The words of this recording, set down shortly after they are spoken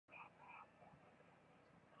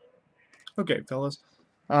Okay, fellas,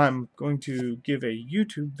 I'm going to give a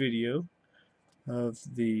YouTube video of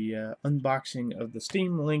the unboxing of the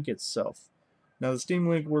Steam Link itself. Now, the Steam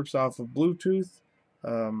Link works off of Bluetooth,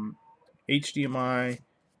 um, HDMI,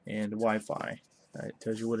 and Wi-Fi. It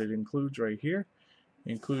tells you what it includes right here.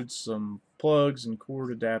 It includes some plugs and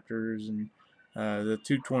cord adapters and the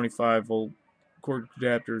 225-volt cord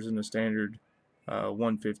adapters and the standard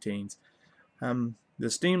 115s. The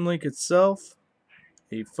Steam Link itself,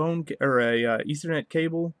 a phone or a Ethernet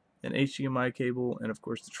cable, an HDMI cable, and of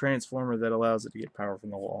course the transformer that allows it to get power from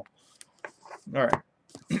the wall. Alright,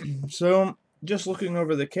 so just looking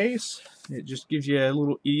over the case, it just gives you a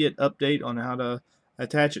little idiot update on how to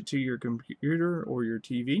attach it to your computer or your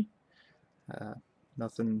TV.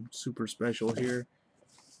 Nothing super special here.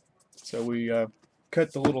 So we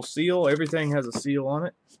cut the little seal. Everything has a seal on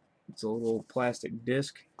it. It's a little plastic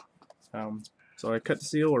disc. So I cut the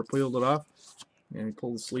seal or peeled it off and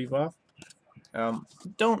pull the sleeve off.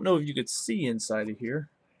 Don't know if you could see inside of here,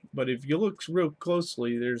 but if you look real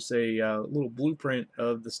closely, there's a little blueprint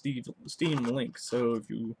of the Steam Link. So if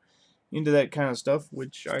you into that kind of stuff,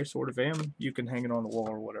 which I sort of am, you can hang it on the wall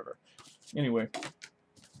or whatever. Anyway,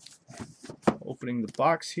 opening the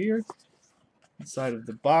box here. Inside of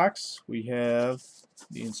the box, we have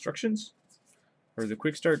the instructions, or the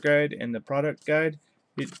quick start guide and the product guide.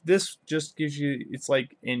 This just gives you, it's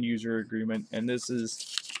like end user agreement, and this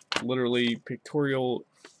is literally pictorial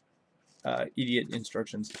idiot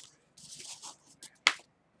instructions.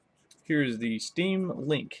 Here's the Steam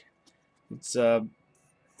Link. It's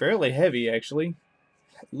fairly heavy actually.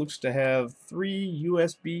 It looks to have 3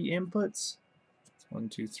 USB inputs. 1,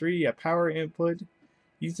 2, 3, a power input,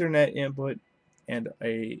 Ethernet input, and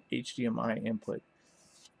a HDMI input.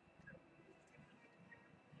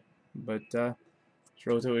 But it's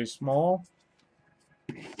relatively small.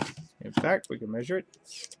 In fact, we can measure it.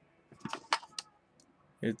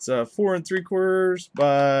 It's 4 3/4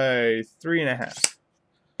 by 3 1/2.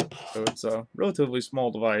 So it's a relatively small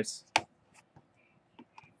device.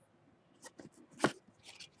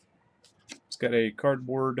 It's got a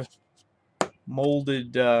cardboard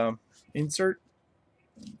molded insert.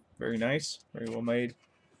 Very nice, very well made.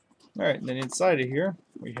 Alright, and then inside of here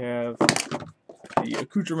we have the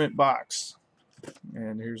accoutrement box.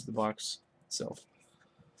 And here's the box itself.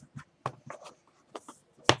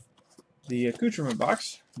 The accoutrement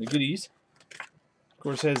box, the goodies, of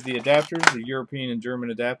course has the adapters, the European and German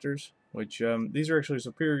adapters, which these are actually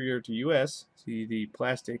superior to US. See, the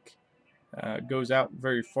plastic goes out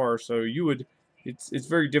very far, so you would, it's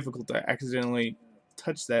very difficult to accidentally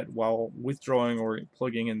touch that while withdrawing or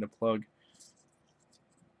plugging in the plug.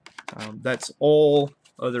 That's all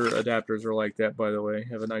other adapters are like that, by the way.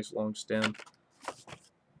 Have a nice long stem.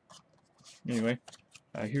 Anyway,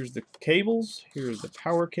 here's the cables. Here's the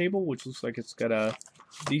power cable, which looks like it's got a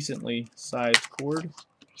decently sized cord.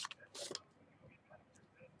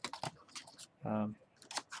 And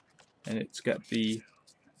it's got the,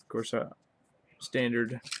 of course,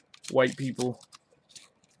 standard white people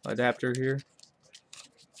adapter here.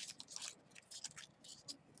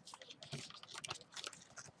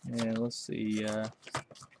 And let's see,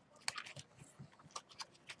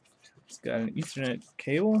 it's got an Ethernet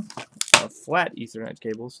cable, a flat Ethernet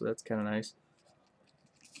cable, so that's kind of nice.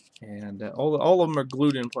 And all of them are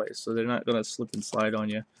glued in place, so they're not going to slip and slide on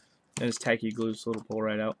you. And it's tacky glue, so it'll pull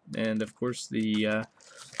right out. And of course the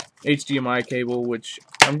HDMI cable, which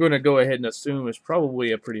I'm going to go ahead and assume is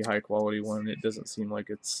probably a pretty high quality one. It doesn't seem like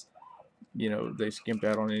it's, you know, they skimped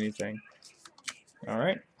out on anything.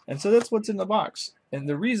 Alright, and so that's what's in the box. And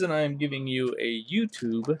the reason I'm giving you a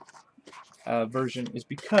YouTube version is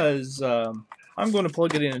because I'm going to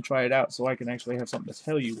plug it in and try it out so I can actually have something to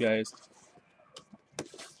tell you guys.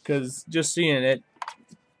 Because just seeing it,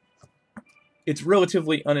 it's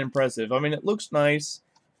relatively unimpressive. I mean, it looks nice,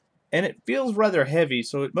 and it feels rather heavy,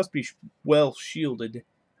 so it must be well shielded.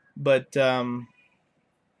 But,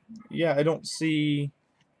 yeah, I don't see...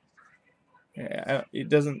 it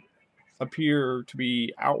doesn't appear to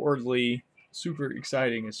be outwardly super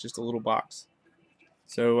exciting. It's just a little box.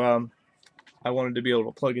 So, I wanted to be able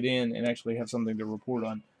to plug it in and actually have something to report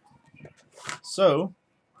on. So,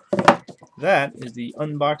 that is the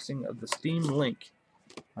unboxing of the Steam Link.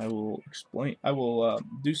 I will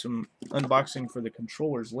do some unboxing for the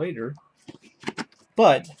controllers later,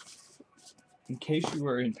 but in case you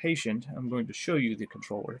are impatient, I'm going to show you the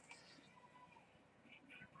controller.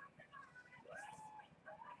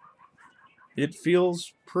 It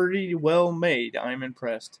feels pretty well made. I'm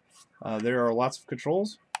impressed. There are lots of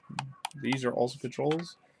controls. These are also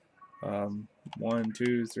controls. 1,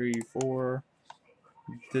 2, 3, 4.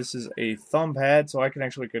 This is a thumb pad, so I can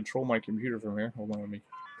actually control my computer from here. Hold on, let me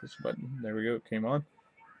push the button. There we go, it came on.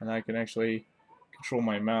 And I can actually control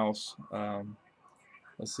my mouse.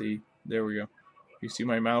 Let's see, there we go. You see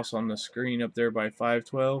my mouse on the screen up there by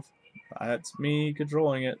 512? That's me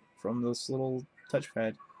controlling it from this little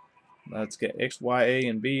touchpad. Let's get X, Y, A,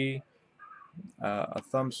 and B, a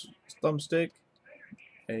thumbstick,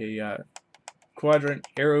 a quadrant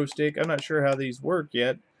arrow stick. I'm not sure how these work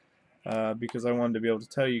yet because I wanted to be able to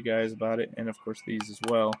tell you guys about it, and of course these as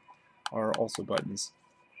well are also buttons.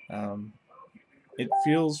 It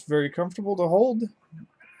feels very comfortable to hold.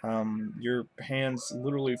 Your hands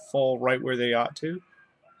literally fall right where they ought to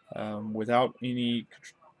without any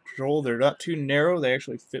control. They're not too narrow, they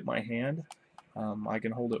actually fit my hand. I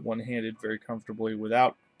can hold it one-handed very comfortably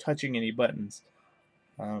without touching any buttons.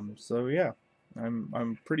 So yeah,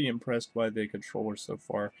 I'm pretty impressed by the controller so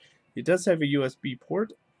far. It does have a USB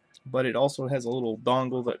port, but it also has a little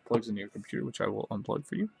dongle that plugs into your computer, which I will unplug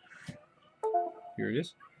for you. Here it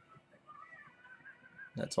is.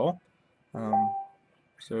 That's all.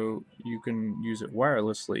 So you can use it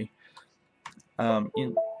wirelessly.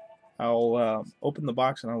 I'll open the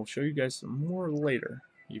box and I will show you guys some more later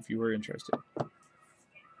if you are interested.